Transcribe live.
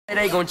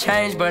They gon'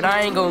 change, but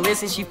I ain't gon'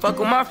 listen. She fuck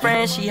with my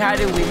friends, she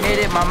hide it, we admit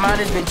it. My mind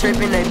has been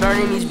tripping, they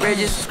burning these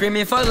bridges.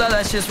 Screaming for love,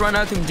 let's just run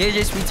up them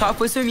digits. We talk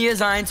for some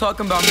years, I ain't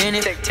talking about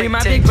minutes. Free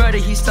my big brother,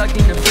 he's stuck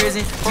in the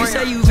prison. You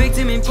say you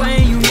victim and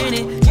playing, you in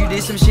it. You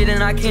did some shit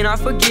and I cannot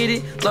forget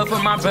it. Love for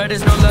my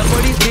brothers, no love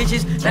for these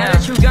bitches. Now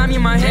that you got me,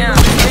 my hand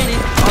I'm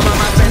spinning. All of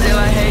my friends, they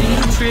like, hey,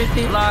 you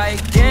tripping. Like,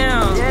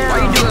 damn,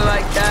 why you do it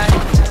like that?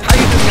 How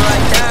you do me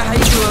like that? How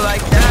you do it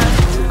like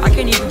that? I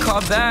can't even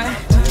call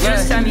back. You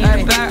just stab me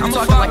in the back, I'm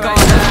talking like all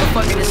that.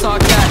 But fucking it's all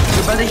cat.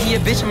 Your brother, he a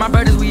bitch, and my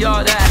brothers, we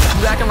all that.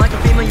 You acting like a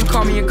female, you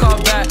call me and call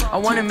back. I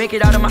wanna make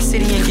it out of my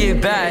city and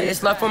get back.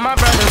 It's love for my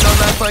brothers, no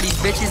love for these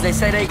bitches. They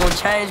say they gon'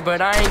 change, but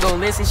I ain't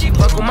gon' listen. She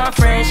fuck with my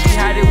friends, she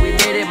hide it, we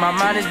admit it. My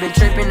mind has been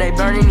tripping, they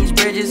burning these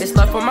bridges. It's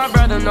love for my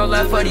brother, no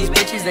love for these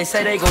bitches. They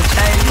say they gon'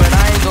 change, but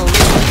I ain't gon'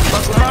 listen. She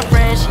fuck with my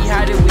friends, she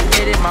hide it, we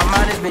admit it. My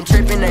mind has been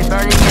tripping, they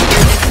burning these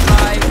bridges.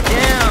 Like,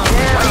 damn,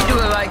 why you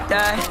do it like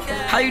that?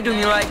 How you do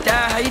me like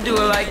that? How you do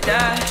it like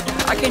that?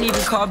 I can't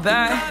even call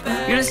back.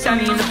 You just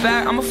stab me in the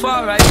back, I'ma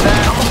fall right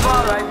back. I'ma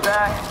fall right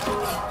back.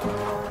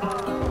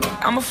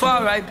 I'ma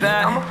fall right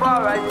back. I'ma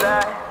fall right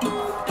back.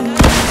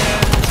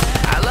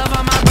 I love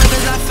all my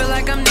brothers, I feel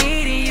like I'm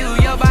needing you.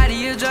 Your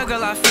body a drug,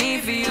 girl, I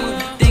fiend for you.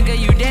 Think of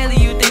you daily,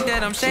 you think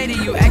that I'm shady.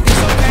 You acting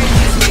so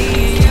crazy, it's me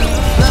and you.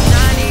 Love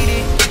now I need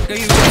it. Girl,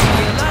 you ready to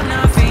get love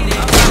now I'm feeding.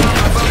 I'm on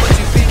my bro, but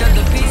you pick up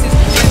the pieces.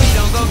 Baby,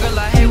 don't go, girl,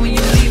 I hate when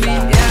you leave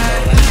it,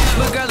 yeah.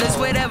 But girl, it's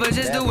whatever,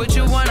 just do what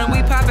you want. And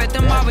we pop at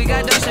the mall, we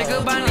got Dolce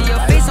Gabbana. Your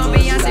face on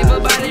Beyonce,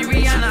 but body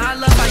Rihanna. I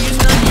love how you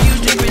stunning, you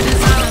dripping in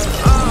silence.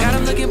 Got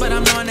them looking, but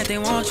I'm knowing that they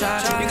won't try.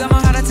 You got my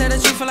heart, I tell the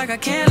truth, feel like I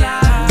can't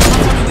lie.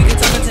 We can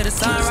talk until the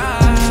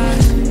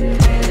sunrise.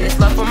 It's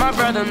love for my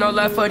brother, no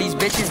love for these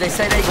bitches. They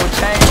say they gon'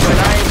 change, but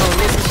I ain't gon'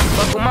 listen. She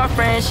fuck with my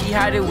friends, she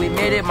hide it, we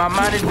admit it. My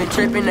mind has been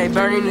tripping, they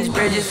burning these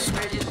bridges.